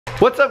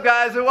What's up,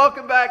 guys, and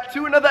welcome back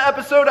to another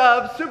episode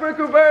of Super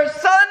Cooper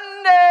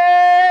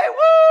Sunday.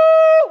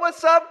 Woo!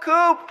 What's up,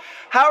 Coop?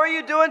 How are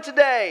you doing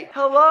today?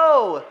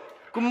 Hello.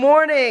 Good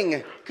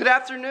morning. Good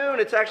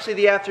afternoon. It's actually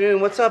the afternoon.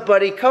 What's up,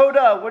 buddy?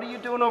 Koda, what are you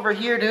doing over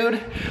here, dude?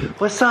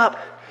 What's up?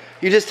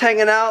 You just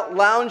hanging out,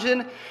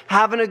 lounging,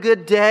 having a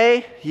good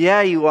day?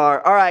 Yeah, you are.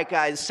 All right,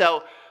 guys,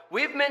 so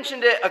we've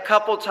mentioned it a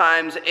couple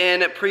times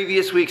in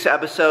previous week's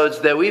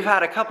episodes that we've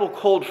had a couple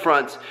cold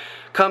fronts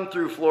come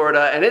through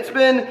Florida, and it's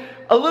been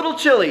a little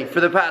chilly for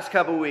the past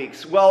couple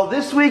weeks. Well,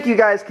 this week you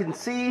guys can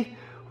see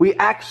we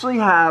actually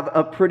have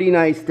a pretty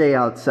nice day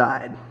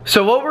outside.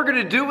 So what we're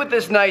gonna do with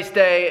this nice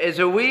day is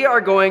that we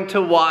are going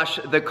to wash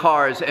the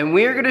cars, and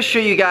we are gonna show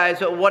you guys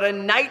what a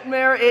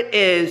nightmare it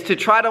is to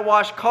try to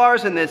wash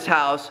cars in this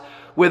house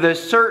with a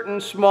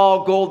certain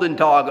small golden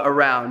dog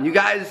around. You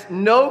guys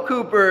know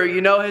Cooper,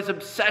 you know his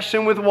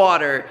obsession with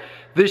water.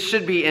 This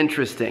should be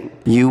interesting.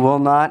 You will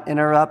not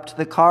interrupt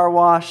the car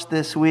wash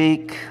this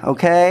week,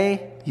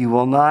 okay? You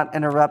will not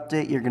interrupt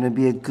it. You're gonna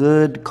be a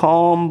good,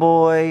 calm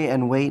boy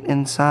and wait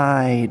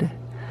inside.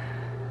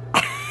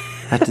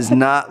 That does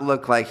not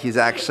look like he's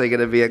actually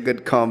gonna be a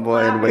good, calm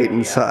boy and wait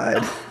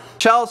inside.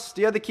 Chelsea,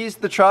 do you have the keys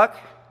to the truck?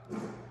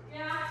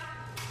 Yeah.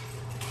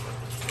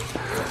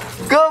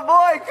 Good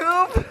boy,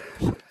 Coop!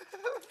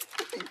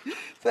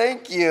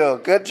 Thank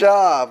you, good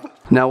job.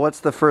 Now,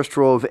 what's the first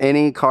rule of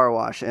any car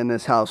wash in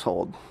this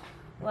household?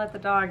 Let the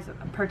dogs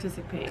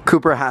participate.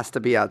 Cooper has to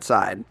be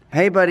outside.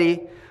 Hey, buddy,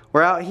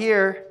 we're out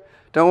here.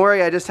 Don't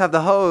worry, I just have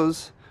the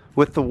hose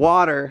with the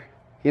water.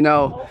 You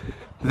know,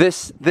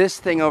 this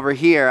thing over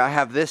here, I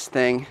have this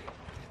thing.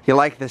 You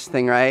like this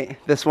thing, right?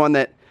 This one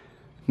that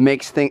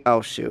makes things, oh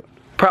shoot.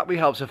 Probably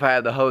helps if I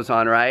have the hose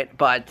on, right?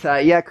 But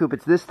yeah, Coop,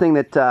 it's this thing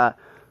that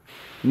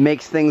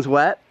makes things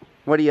wet.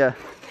 What do you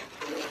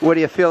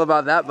feel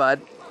about that,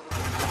 bud?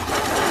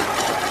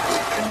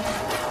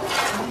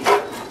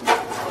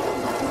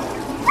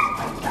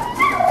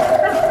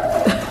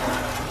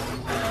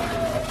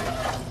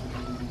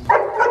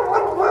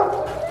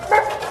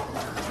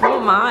 Oh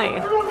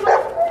my.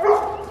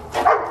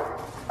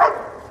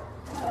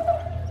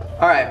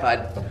 All right,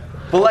 bud.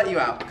 We'll let you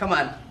out. Come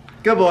on.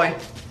 Good boy.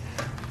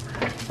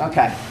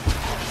 Okay.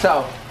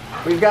 So,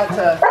 we've got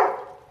to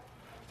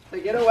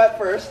get it wet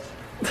first.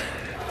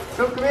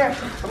 So, come here.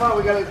 Come on,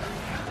 we gotta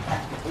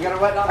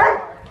wet down the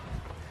car.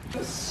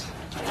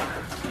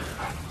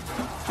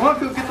 Come on,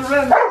 Coop, get the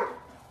rims.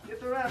 Get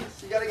the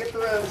rims. You gotta get the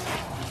rims.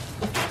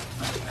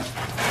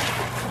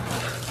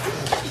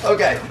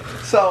 Okay,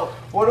 so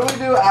what do we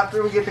do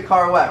after we get the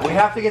car wet? We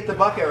have to get the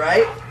bucket,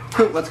 right?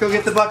 Coop, let's go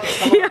get the bucket.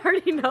 Come on. He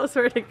already knows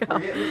where to go. We're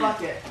getting the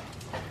bucket.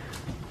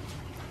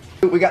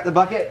 We got the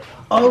bucket.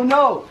 Oh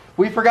no,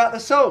 we forgot the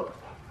soap.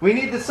 We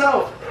need the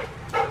soap.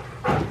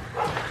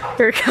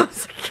 Here it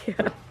comes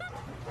again.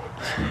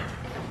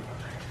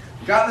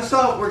 Got the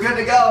soap, we're good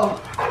to go.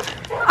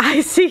 I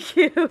see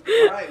you. All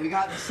right, we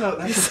got the soap.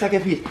 That's the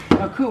second piece.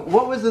 Now, Coop,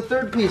 what was the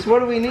third piece? What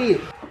do we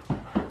need?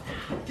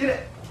 Get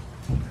it.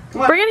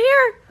 Come on. Bring it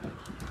here.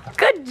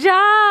 Good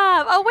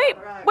job. Oh, wait,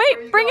 Right,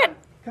 wait, bring it.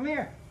 Come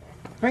here.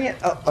 Bring it.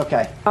 Oh,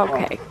 okay.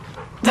 Okay.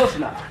 Well, close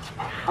enough.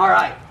 All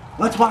right,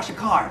 let's wash the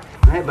car.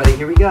 All right, buddy,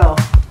 here we go.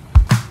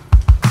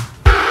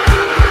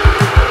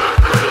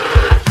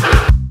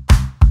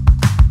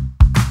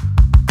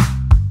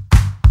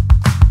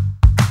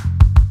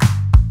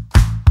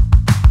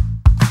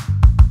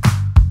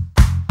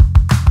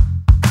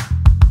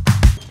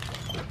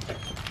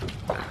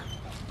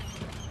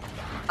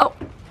 Oh,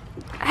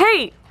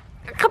 hey,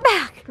 come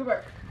back.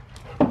 Cooper.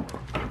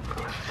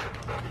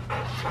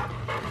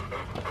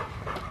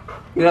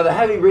 You know, the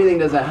heavy breathing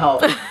doesn't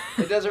help.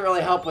 It doesn't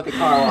really help with the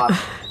car wash.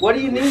 What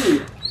do you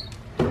need?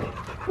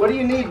 What do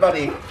you need,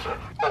 buddy? What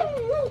do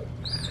you...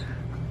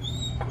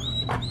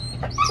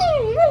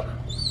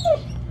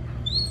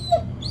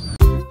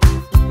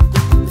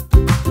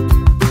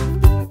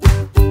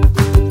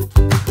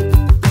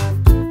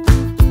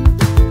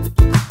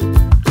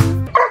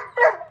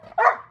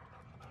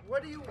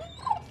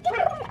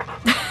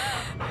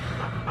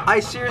 I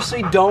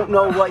seriously don't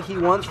know what he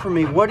wants from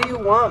me. What do you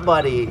want,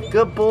 buddy?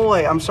 Good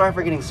boy. I'm sorry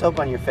for getting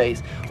soap on your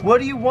face. What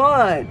do you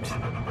want?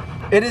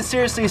 It is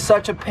seriously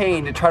such a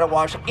pain to try to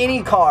wash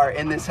any car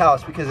in this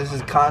house because this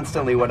is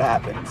constantly what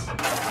happens.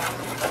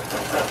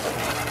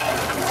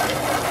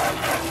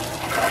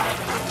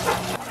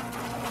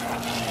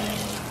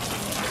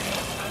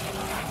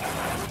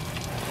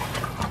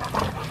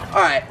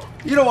 All right,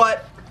 you know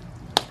what?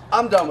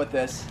 I'm done with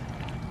this.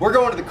 We're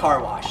going to the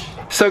car wash.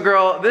 So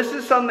girl, this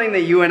is something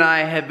that you and I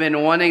have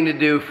been wanting to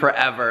do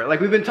forever.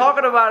 Like, we've been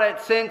talking about it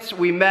since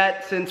we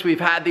met, since we've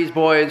had these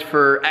boys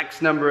for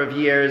X number of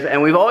years,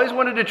 and we've always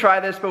wanted to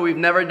try this, but we've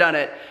never done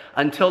it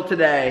until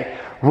today.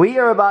 We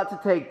are about to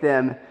take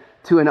them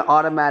to an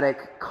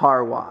automatic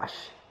car wash.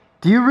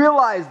 Do you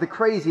realize the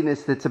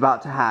craziness that's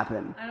about to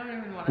happen? I don't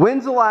even want to.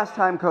 When's the last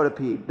time Koda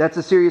peed? That's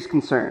a serious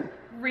concern.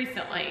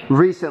 Recently.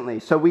 Recently.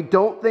 So we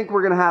don't think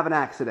we're gonna have an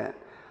accident.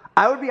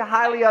 I would be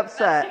highly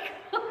upset.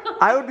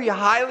 I would be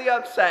highly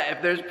upset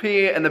if there's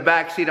pee in the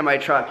back seat of my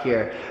truck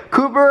here.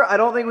 Cooper, I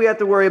don't think we have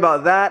to worry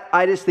about that.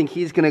 I just think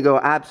he's gonna go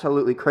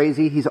absolutely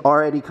crazy. He's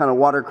already kind of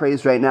water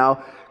crazed right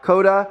now.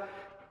 Koda,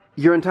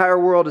 your entire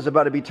world is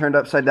about to be turned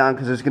upside down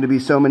because there's gonna be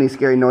so many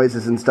scary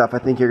noises and stuff. I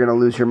think you're gonna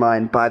lose your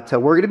mind, but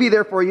we're gonna be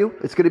there for you.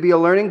 It's gonna be a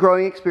learning,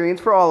 growing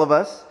experience for all of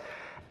us,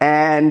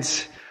 and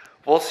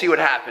we'll see what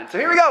happens. So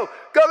here we go.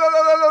 Go, go,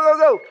 go, go, go, go,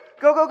 go.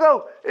 Go, go,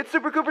 go. It's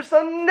Super Cooper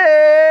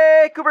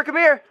Sunday. Cooper, come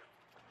here.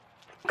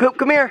 Coop,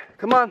 come here.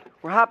 Come on.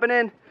 We're hopping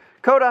in.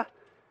 Koda.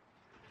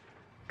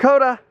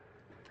 Koda.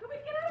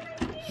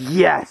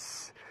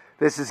 Yes.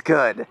 This is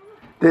good.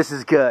 This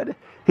is good.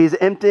 He's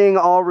emptying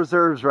all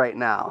reserves right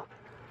now.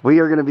 We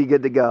are going to be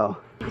good to go.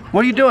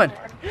 What are you doing?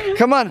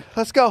 Come on.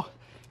 Let's go.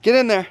 Get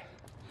in there.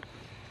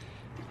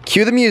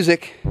 Cue the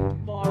music.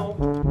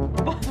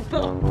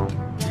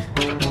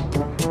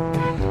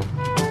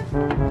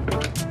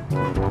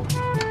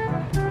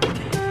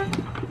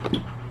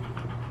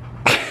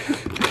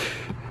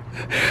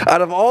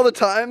 Out of all the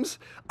times,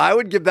 I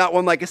would give that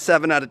one like a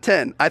 7 out of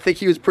 10. I think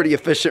he was pretty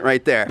efficient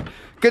right there.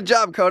 Good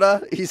job,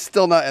 Koda. He's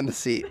still not in the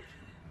seat.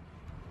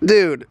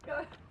 Dude.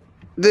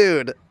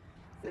 Dude.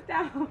 Sit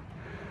down.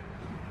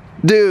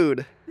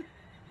 Dude.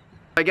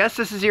 I guess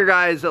this is your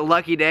guys'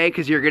 lucky day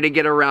because you're going to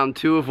get a round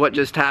 2 of what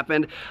just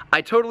happened.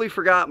 I totally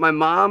forgot. My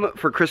mom,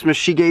 for Christmas,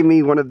 she gave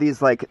me one of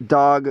these like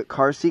dog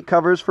car seat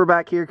covers for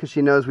back here because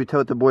she knows we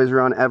tote the boys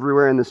around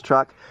everywhere in this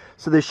truck.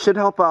 So this should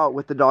help out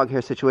with the dog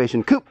hair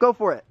situation. Coop, go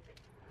for it.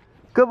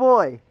 Good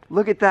boy.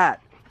 Look at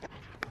that.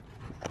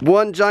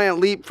 One giant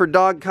leap for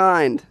dog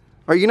kind.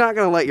 Are you not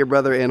going to let your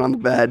brother in on the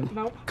bed?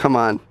 Nope. Come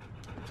on.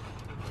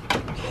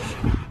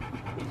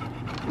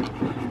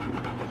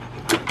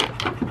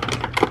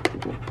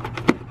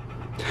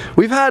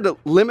 We've had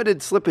limited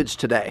slippage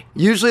today.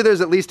 Usually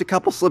there's at least a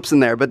couple slips in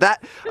there, but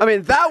that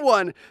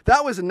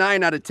was a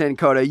 9 out of 10,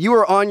 Koda. You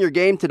were on your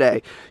game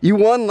today. You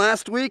won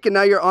last week and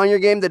now you're on your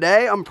game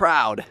today. I'm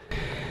proud.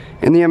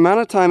 In the amount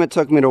of time it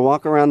took me to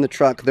walk around the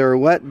truck, there were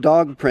wet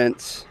dog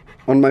prints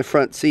on my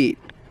front seat.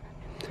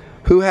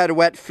 Who had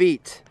wet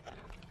feet?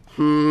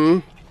 What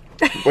do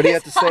you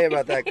have to say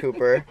about that,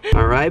 Cooper?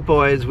 All right,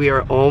 boys, we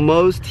are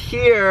almost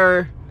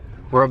here.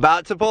 We're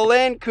about to pull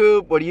in,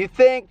 Coop. What do you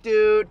think,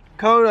 dude?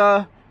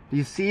 Koda, do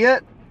you see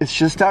it? It's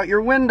just out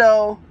your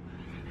window.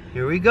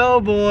 Here we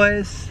go,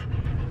 boys.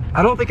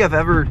 I don't think I've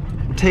ever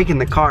taken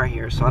the car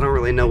here, so I don't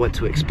really know what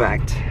to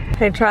expect.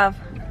 Hey, Trev,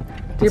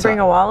 do you bring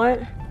a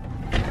wallet?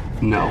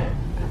 No.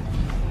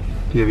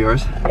 Do you have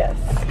yours? Yes.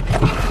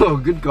 Oh,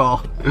 good call.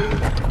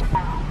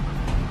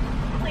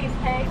 Please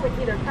pay with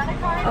either credit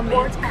card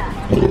or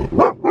cash.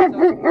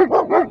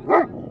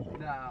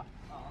 No.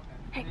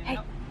 Hey.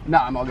 No,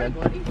 I'm all good.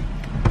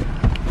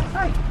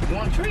 Sorry, you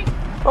want a treat?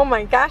 Oh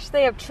my gosh,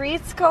 they have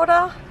treats,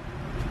 Koda?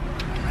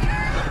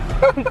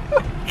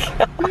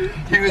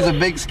 He was a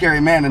big scary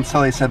man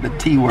until he said the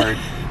T word.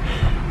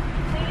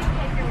 Please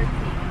take your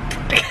receipt.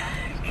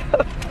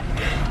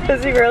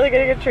 Is he really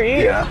getting a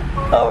treat? Yeah.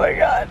 Oh my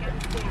god.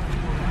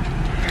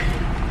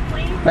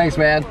 Thanks,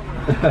 man.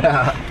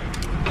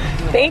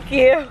 Thank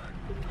you.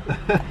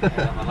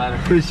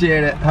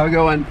 Appreciate it. How we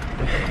going?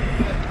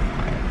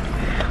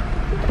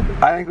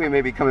 I think we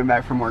may be coming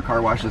back for more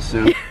car washes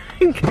soon.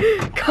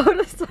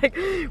 Koda's like,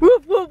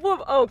 whoop, whoop,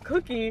 whoop. Oh,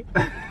 Cookie.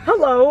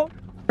 Hello.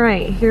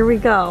 Right, here we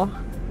go.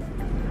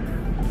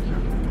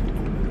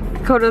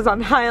 Koda's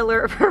on high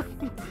alert for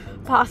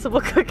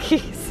possible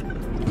cookies.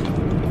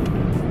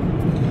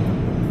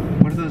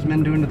 What are those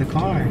men doing to the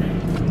car?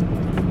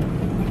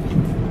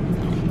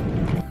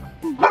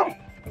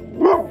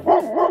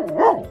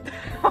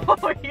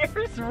 Oh,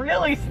 yours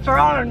really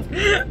strong.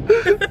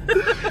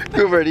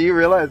 Cooper, do you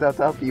realize that's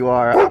how you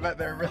are? I bet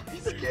they're really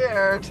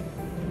scared.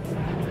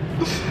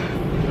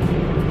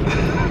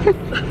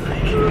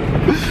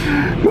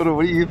 Koda,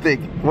 what do you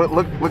think?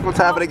 Look what's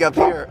happening up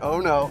here. Oh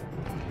no.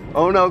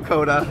 Oh no,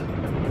 Koda.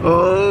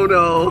 Oh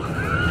no.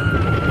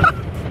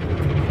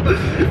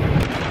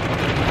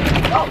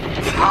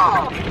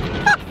 Oh.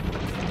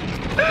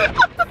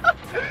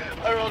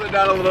 I rolled it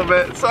down a little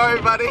bit.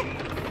 Sorry, buddy.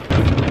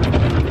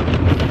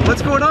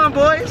 What's going on,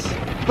 boys?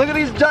 Look at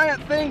these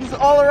giant things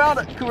all around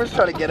it. Cooper's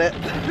trying to get it.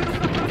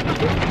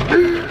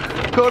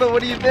 Koda,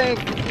 what do you think?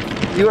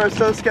 You are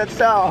so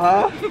sketched out,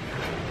 huh?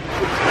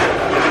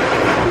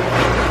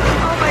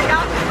 Oh my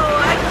gosh,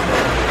 boy.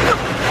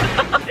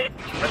 Oh my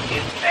god.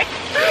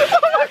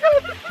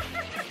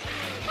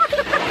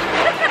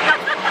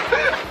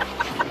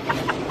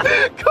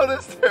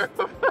 Koda's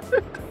terrified.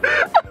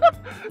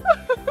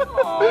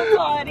 Oh,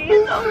 buddy,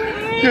 so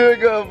cute.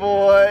 Good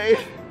boy.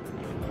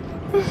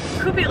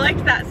 Koopy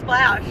liked that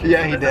splash.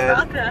 Yeah, he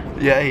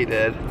did. Yeah, he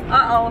did.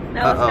 Uh-oh,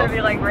 now it's gonna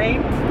be like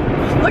rain.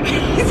 Look,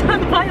 he's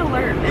on high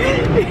alert.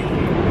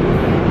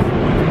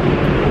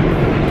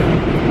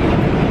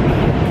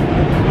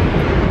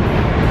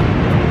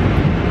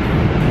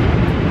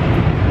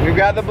 We've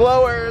got the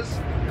blowers.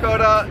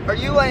 Koda, are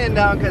you laying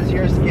down because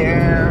you're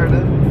scared?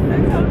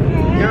 That's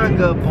okay. You're a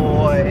good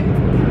boy.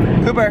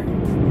 Cooper.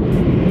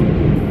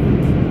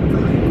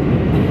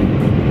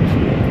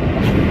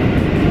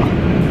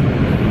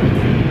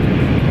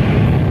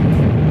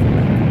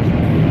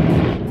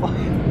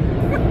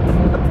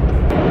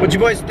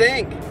 What'd you boys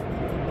think?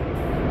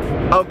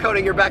 Oh, Koda,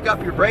 you're back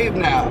up. You're brave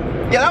now.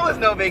 Yeah, that was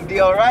no big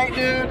deal, right,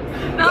 dude?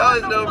 That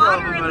was no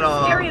problem at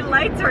all. The scary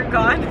lights are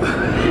gone.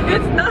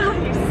 It's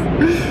nice.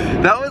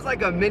 That was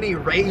like a mini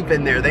rave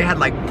in there. They had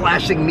like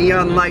flashing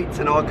neon lights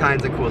and all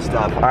kinds of cool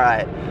stuff. All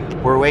right,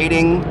 we're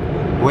waiting.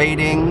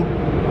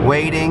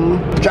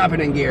 Drop it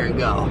in gear and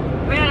go.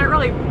 Man, it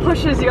really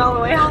pushes you all the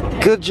way out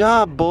there. Good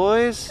job,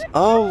 boys.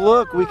 Oh,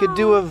 look, we could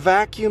do a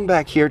vacuum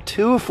back here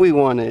too if we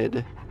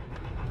wanted.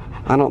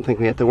 I don't think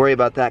we have to worry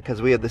about that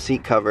because we have the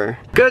seat cover.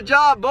 Good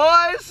job,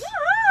 boys.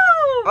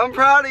 Woo! I'm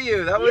proud of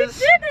you. You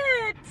did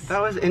it.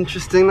 That was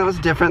interesting. That was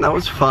different. That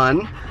was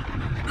fun.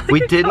 We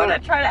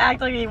didn't try to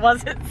act like he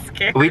wasn't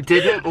scared. We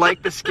didn't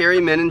like the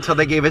scary men until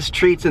they gave us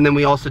treats, and then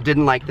we also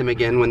didn't like them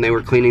again when they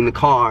were cleaning the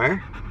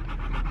car.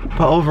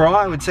 But overall,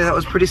 I would say that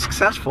was pretty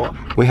successful.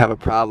 We have a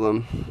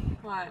problem.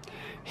 What?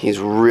 He's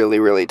really,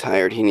 really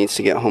tired. He needs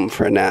to get home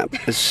for a nap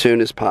as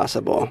soon as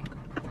possible.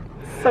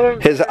 So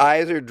his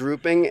eyes are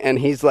drooping, and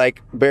he's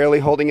like barely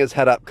holding his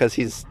head up because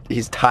he's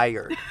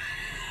tired.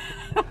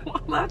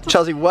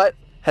 Chelsea, what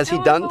has he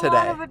done today?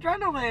 A lot of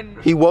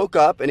adrenaline. He woke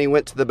up and he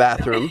went to the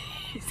bathroom.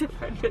 He's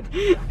offended.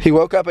 He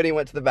woke up and he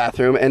went to the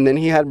bathroom, and then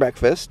he had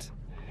breakfast,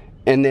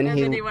 and then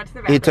he went to the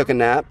bathroom. He took a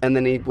nap, and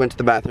then he went to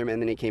the bathroom,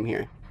 and then he came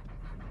here.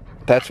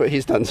 That's what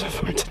he's done so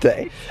far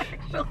today.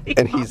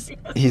 And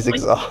he's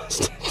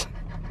exhausted.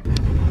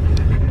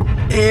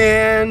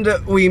 And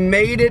we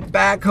made it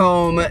back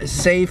home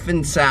safe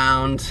and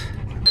sound.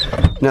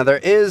 Now there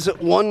is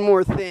one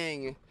more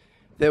thing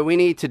that we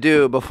need to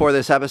do before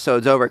this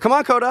episode's over. Come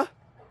on, Koda.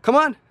 Come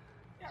on.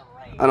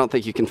 I don't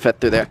think you can fit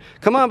through there.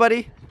 Come on,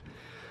 buddy.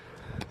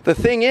 The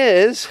thing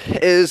is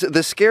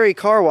the scary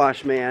car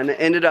wash man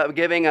ended up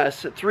giving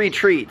us 3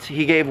 treats.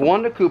 He gave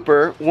 1 to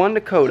Cooper, 1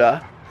 to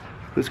Koda,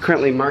 who's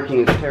currently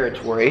marking his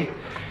territory,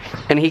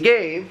 and he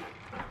gave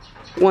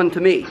 1 to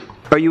me.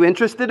 Are you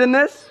interested in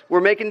this?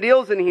 We're making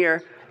deals in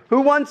here. Who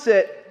wants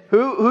it?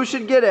 Who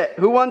should get it?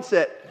 Who wants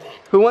it?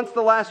 Who wants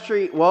the last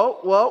treat?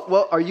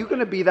 Whoa. Are you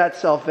gonna be that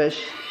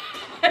selfish?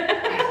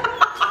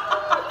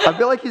 I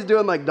feel like he's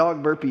doing like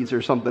dog burpees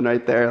or something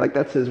right there. Like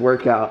that's his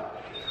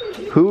workout.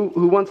 Who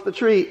wants the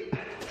treat?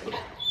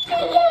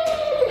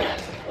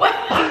 What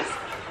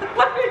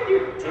are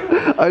you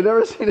doing? I've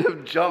never seen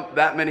him jump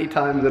that many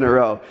times in a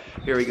row.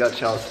 Here we go,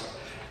 Chelsea.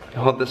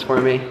 Hold this for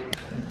me.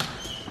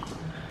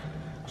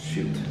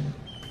 Shoot.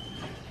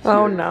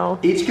 Oh no.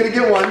 Each gonna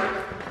get 1.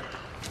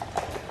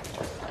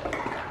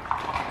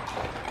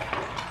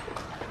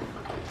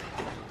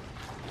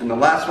 And the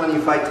last one you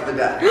fight to the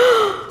death.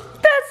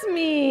 That's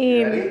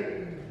mean.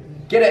 Ready?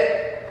 Get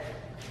it.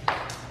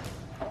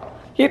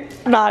 You're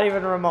not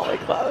even remotely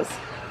close.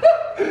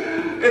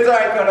 It's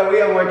alright, Koda. We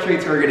have more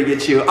treats we're gonna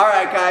get you.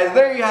 Alright, guys,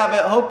 there you have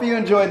it. Hope you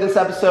enjoyed this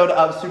episode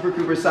of Super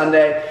Cooper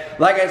Sunday.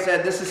 Like I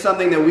said, this is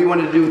something that we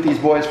wanted to do with these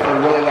boys for a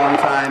really long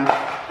time.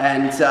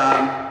 And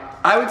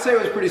I would say it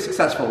was pretty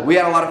successful. We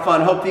had a lot of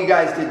fun. Hope you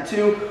guys did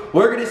too.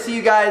 We're gonna see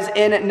you guys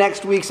in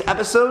next week's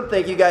episode.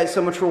 Thank you guys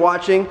so much for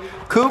watching.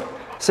 Coop,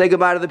 say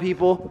goodbye to the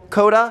people.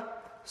 Koda,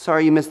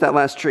 sorry you missed that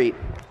last treat.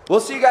 We'll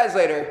see you guys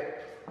later.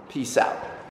 Peace out.